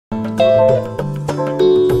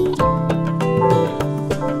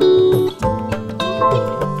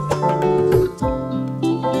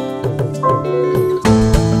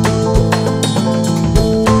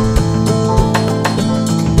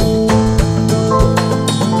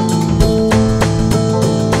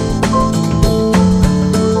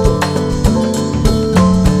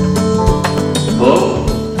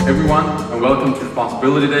Everyone, and welcome to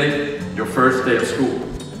Responsibility Day, your first day of school.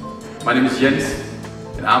 My name is Jens,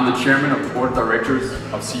 and I'm the chairman of the board of directors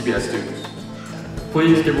of CBS students.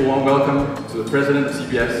 Please give a warm welcome to the president of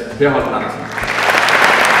CBS, Per Andersen.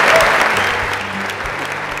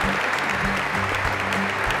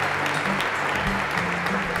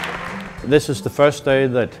 This is the first day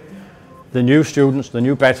that the new students, the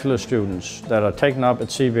new bachelor students that are taken up at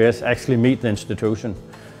CBS actually meet the institution.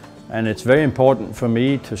 And it's very important for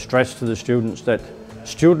me to stress to the students that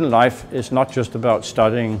student life is not just about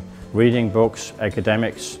studying, reading books,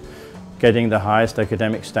 academics, getting the highest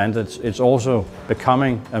academic standards. It's also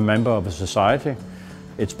becoming a member of a society.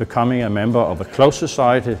 It's becoming a member of a close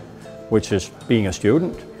society, which is being a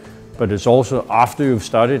student. But it's also, after you've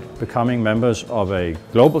studied, becoming members of a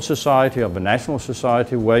global society, of a national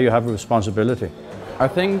society, where you have a responsibility. I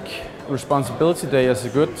think Responsibility Day is a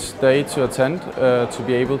good day to attend, to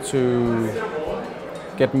be able to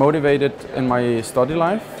get motivated in my study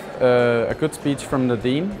life, a good speech from the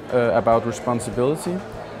Dean about responsibility,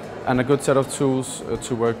 and a good set of tools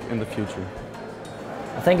to work in the future.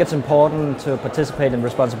 I think it's important to participate in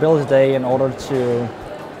Responsibility Day in order to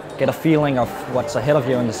get a feeling of what's ahead of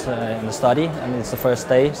you in the study, and it's the first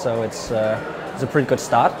day, so it's a pretty good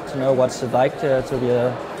start to know what's it like to be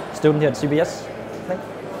a student here at CBS.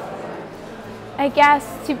 I guess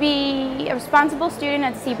to be a responsible student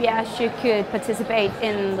at CBS, you could participate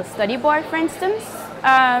in the study board, for instance,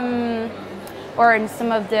 or in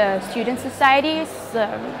some of the student societies,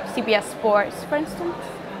 CBS Sports, for instance.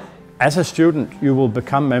 As a student, you will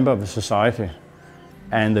become member of a society.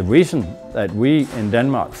 And the reason that we in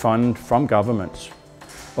Denmark fund from governments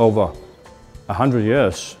over 100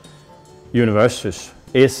 years universities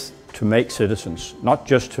is to make citizens, not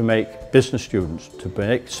just to make business students, to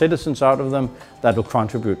make citizens out of them that will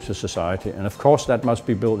contribute to society. And of course that must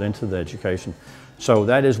be built into the education. So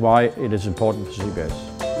that is why it is important for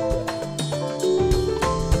CBS.